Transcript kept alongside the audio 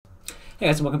Hey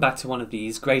guys, and welcome back to one of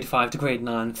these grade 5 to grade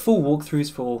 9 full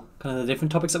walkthroughs for kind of the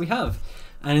different topics that we have.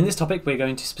 And in this topic we're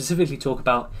going to specifically talk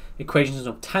about equations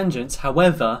of tangents.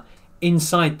 However,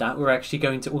 inside that we're actually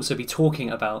going to also be talking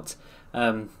about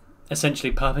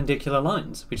essentially perpendicular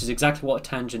lines, which is exactly what a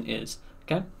tangent is.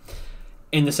 Okay,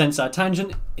 in the sense that a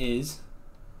tangent is,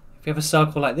 if you have a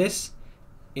circle like this,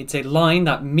 it's a line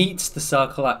that meets the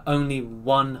circle at only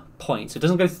one point, so it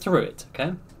doesn't go through it.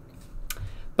 Okay.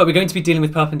 But we're going to be dealing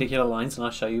with perpendicular lines, and I'll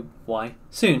show you why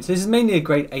soon. So this is mainly a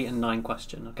grade 8 and 9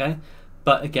 question, okay?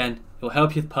 But again, it will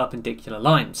help you with perpendicular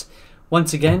lines.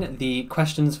 Once again, the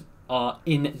questions are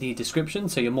in the description,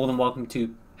 so you're more than welcome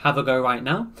to have a go right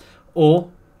now,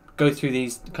 or go through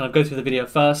these, go through the video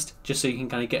first, just so you can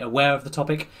kind of get aware of the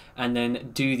topic, and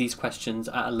then do these questions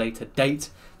at a later date,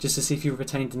 just to see if you've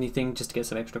retained anything, just to get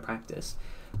some extra practice.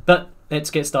 But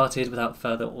let's get started without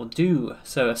further ado.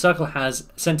 So a circle has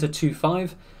centre 2,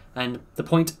 5, and the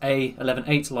point A, 11,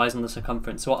 8 lies on the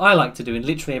circumference. So what I like to do in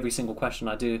literally every single question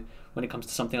I do when it comes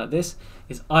to something like this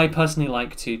is I personally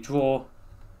like to draw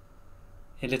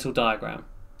a little diagram.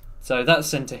 So that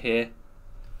centre here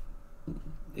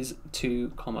is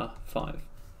 2, 5.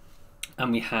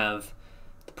 And we have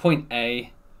the point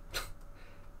A.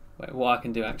 Wait, what I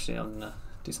can do actually, I'm going to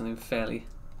do something fairly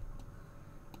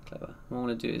clever. What I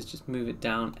want to do is just move it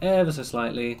down ever so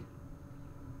slightly.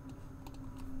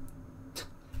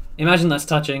 Imagine that's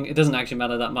touching, it doesn't actually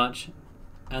matter that much.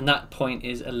 And that point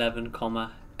is 11,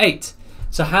 8.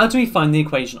 So how do we find the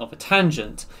equation of a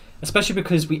tangent? Especially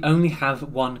because we only have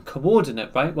one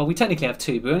coordinate, right? Well, we technically have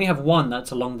two, but we only have one that's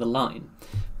along the line,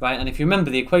 right? And if you remember,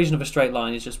 the equation of a straight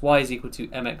line is just y is equal to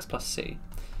mx plus c.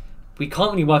 We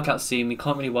can't really work out c, and we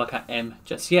can't really work out m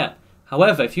just yet.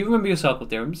 However, if you remember your circle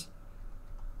theorems,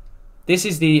 this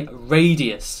is the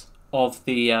radius of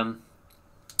the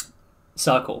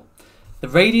circle. The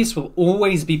radius will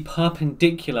always be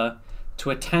perpendicular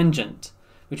to a tangent,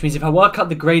 which means if I work out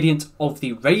the gradient of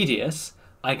the radius,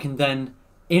 I can then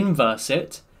inverse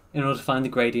it in order to find the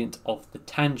gradient of the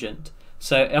tangent.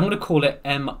 So I'm going to call it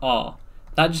MR.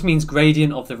 That just means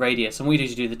gradient of the radius. And what you do is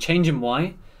you do the change in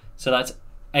y, so that's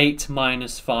 8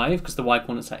 minus 5, because the y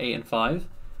coordinates are 8 and 5,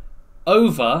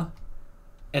 over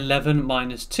 11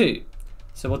 minus 2.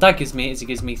 So what that gives me is it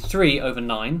gives me 3 over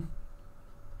 9,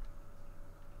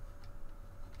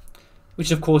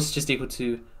 which of course is just equal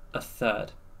to a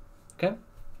third. Okay,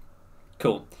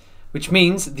 cool. Which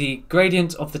means the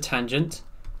gradient of the tangent,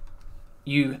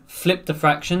 you flip the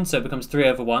fraction, so it becomes 3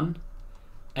 over 1,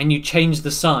 and you change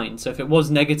the sign. So if it was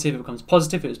negative, it becomes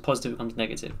positive. If it was positive, it becomes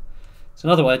negative. So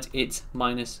in other words, it's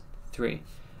minus 3.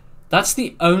 That's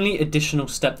the only additional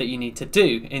step that you need to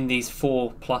do in these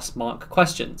 4+ mark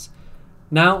questions.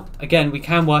 Now, again, we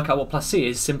can work out what plus c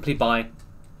is simply by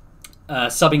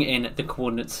subbing in the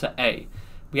coordinates for A.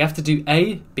 We have to do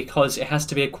A because it has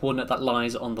to be a coordinate that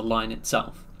lies on the line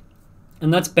itself.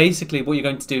 And that's basically what you're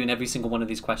going to do in every single one of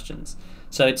these questions.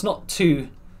 So it's not too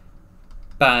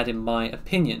bad in my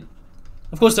opinion.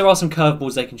 Of course, there are some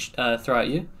curveballs they can throw at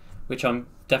you, which I'm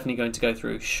definitely going to go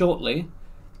through shortly.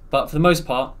 But for the most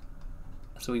part,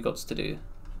 that's all we've got to do.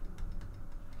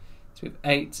 So we have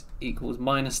 8 equals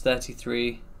minus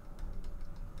 33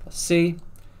 plus c,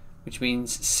 which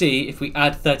means c, if we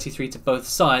add 33 to both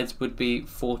sides, would be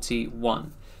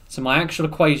 41. So my actual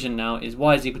equation now is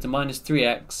y is equal to minus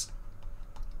 3x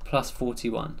plus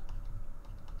 41.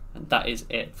 And that is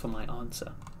it for my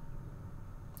answer.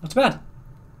 Not too bad.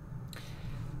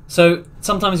 So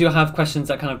sometimes you'll have questions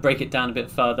that kind of break it down a bit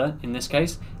further in this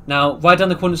case. Now, write down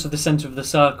the coordinates of the centre of the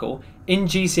circle. In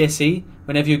Gcse,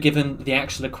 whenever you're given the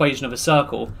actual equation of a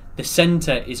circle, the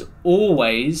centre is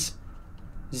always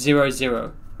 0,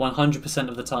 0, 100%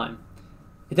 of the time.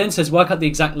 It then says work out the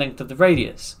exact length of the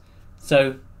radius.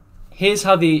 So here's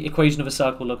how the equation of a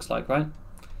circle looks like, right?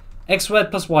 X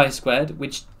squared plus y squared,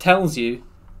 which tells you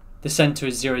the centre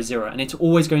is 0, 0, and it's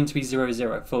always going to be 0,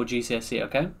 0 for Gcse,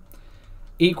 okay?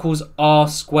 Equals r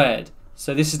squared.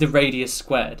 So this is the radius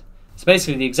squared. So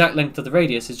basically the exact length of the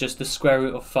radius is just the square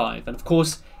root of 5. And of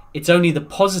course, it's only the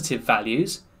positive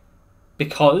values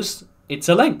because it's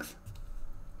a length.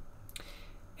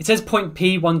 It says point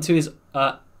P, 1, 2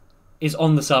 is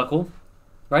on the circle,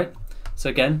 right?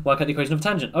 So again, work out the equation of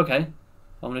tangent. Okay,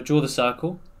 I'm going to draw the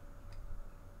circle.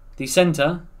 The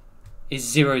centre is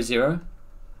 0, 0.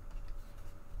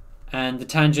 And the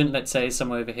tangent, let's say, is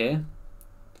somewhere over here.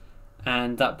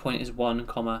 And that point is 1,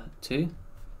 2.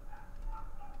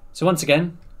 So once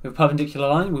again, with a perpendicular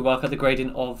line, we work out the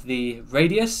gradient of the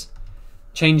radius.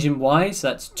 Change in y, so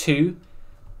that's 2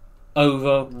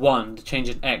 over 1, the change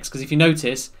in x. Because if you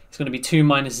notice, it's going to be 2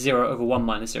 minus 0 over 1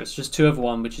 minus 0. It's just 2 over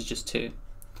 1, which is just 2.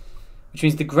 which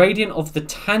means the gradient of the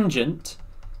tangent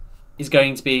is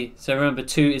going to be, so remember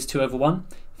 2 is 2 over 1,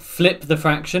 flip the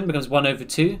fraction, becomes 1 over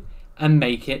 2, and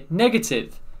make it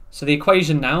negative. So the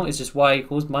equation now is just y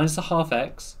equals minus a half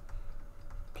x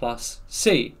plus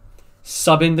c.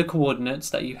 Sub in the coordinates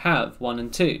that you have, 1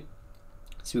 and 2.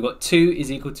 So we've got 2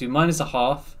 is equal to minus a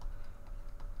half,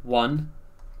 1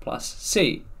 plus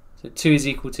c. So 2 is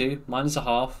equal to minus a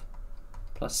half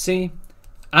plus c.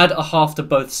 Add a half to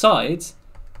both sides,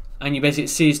 and you basically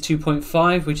c is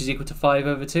 2.5, which is equal to 5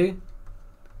 over 2.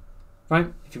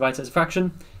 Right? If you write it as a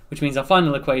fraction, which means our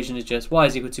final equation is just y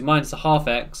is equal to minus a half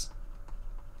x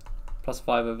plus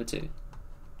 5 over 2.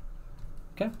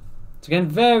 Okay? So again,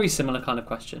 very similar kind of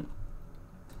question.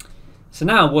 So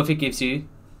now, what if it gives you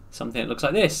something that looks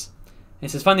like this?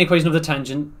 It says find the equation of the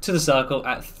tangent to the circle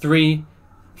at 3,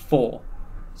 4.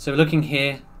 So looking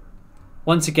here,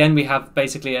 once again we have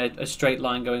basically a straight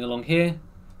line going along here.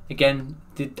 Again,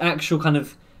 the actual kind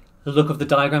of look of the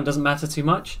diagram doesn't matter too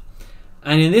much.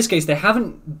 And in this case, they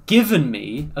haven't given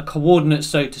me a coordinate,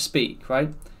 so to speak,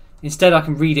 right? Instead, I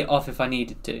can read it off if I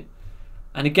needed to.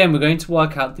 And again, we're going to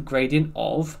work out the gradient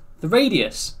of the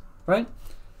radius, right?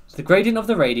 So the gradient of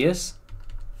the radius,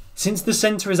 since the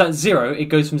center is at 0, it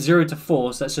goes from 0 to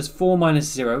 4. So that's just 4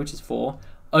 minus 0, which is 4,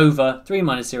 over 3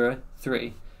 minus 0,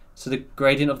 3. So the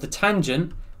gradient of the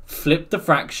tangent, flip the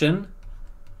fraction,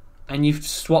 and you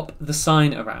swap the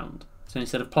sign around. So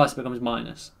instead of plus, it becomes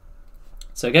minus.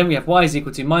 So again, we have y is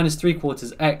equal to minus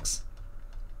 3/4 x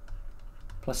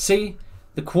plus c.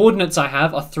 The coordinates I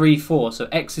have are 3, 4. So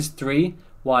x is 3,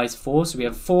 y is 4. So we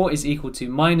have 4 is equal to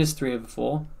minus 3 over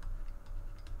 4.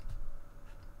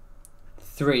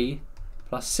 3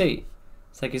 plus c.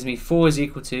 So that gives me 4 is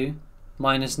equal to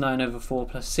minus 9 over 4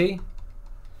 plus c.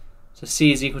 So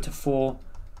c is equal to 4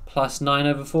 plus 9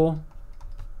 over 4,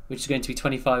 which is going to be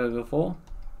 25 over 4.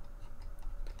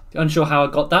 If you're unsure how I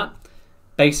got that,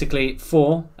 basically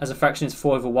 4 as a fraction is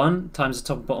 4 over 1 times the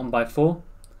top and bottom by 4.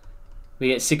 We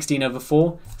get 16 over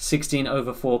 4. 16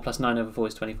 over 4 plus 9 over 4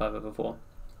 is 25 over 4.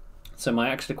 So my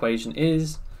actual equation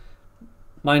is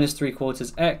minus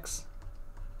 3/4 x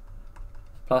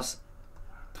plus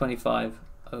 25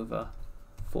 over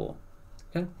 4.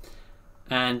 Okay,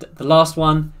 and the last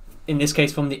one, in this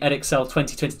case from the Edexcel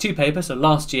 2022 paper, so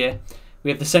last year, we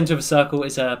have the center of a circle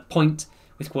is a point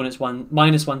with coordinates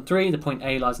minus 1, 3. The point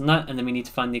A lies on that, and then we need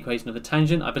to find the equation of the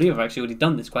tangent. I believe I've actually already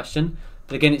done this question,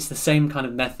 but again, it's the same kind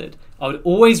of method. I would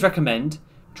always recommend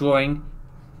drawing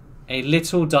a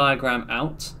little diagram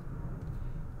out,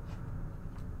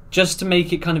 just to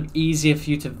make it kind of easier for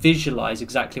you to visualize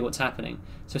exactly what's happening.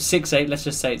 So 6, 8, let's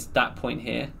just say it's that point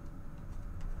here,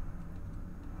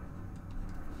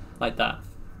 like that.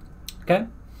 Okay,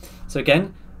 so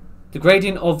again, the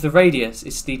gradient of the radius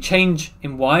is the change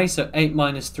in y, so 8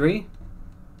 minus 3,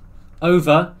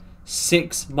 over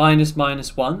 6 minus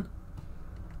minus 1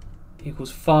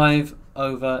 equals 5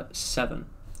 over 7.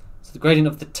 So the gradient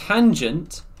of the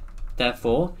tangent,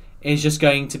 therefore, is just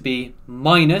going to be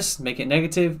minus, make it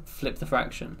negative, flip the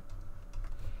fraction.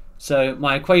 So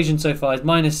my equation so far is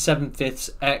minus 7/5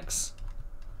 x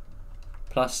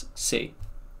plus c.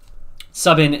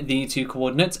 Sub in the two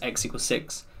coordinates, x equals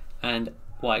 6 and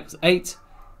y equals 8.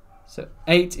 So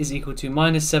 8 is equal to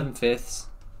minus 7/5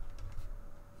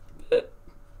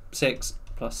 6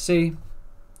 plus c.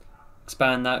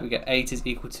 Expand that, we get 8 is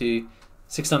equal to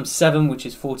 6 times 7, which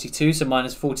is 42, so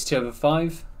minus 42 over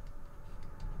 5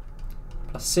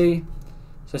 plus c.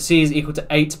 So c is equal to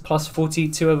 8 plus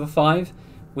 42 over 5,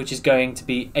 which is going to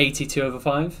be 82 over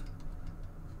 5.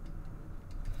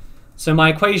 So my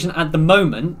equation at the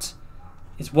moment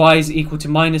is y is equal to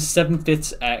minus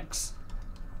 7/5 x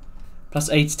plus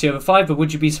 82 over 5, but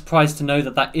would you be surprised to know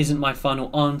that that isn't my final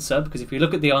answer? Because if you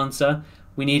look at the answer,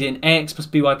 we need an ax plus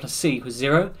by plus c equals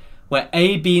 0, where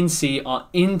a, b, and c are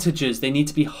integers. They need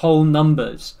to be whole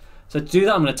numbers. So to do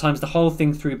that, I'm going to times the whole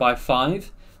thing through by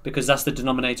 5, because that's the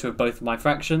denominator of both of my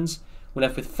fractions. We're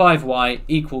left with 5y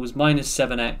equals minus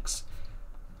 7x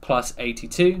plus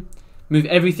 82. Move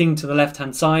everything to the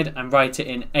left-hand side and write it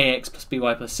in ax plus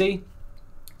by plus c.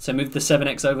 So move the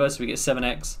 7x over, so we get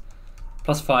 7x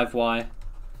plus 5y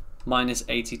minus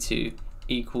 82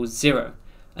 equals 0.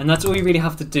 And that's all you really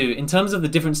have to do. In terms of the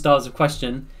different styles of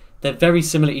question, they're very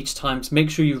similar each time, so make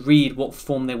sure you read what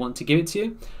form they want to give it to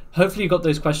you. Hopefully you got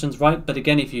those questions right, but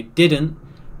again, if you didn't,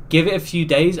 give it a few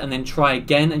days and then try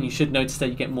again, and you should notice that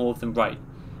you get more of them right.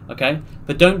 Okay?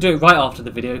 But don't do it right after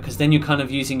the video, because then you're kind of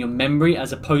using your memory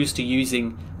as opposed to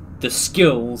using the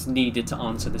skills needed to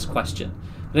answer this question.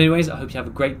 But anyways, I hope you have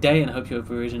a great day, and I hope your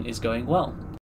revision is going well.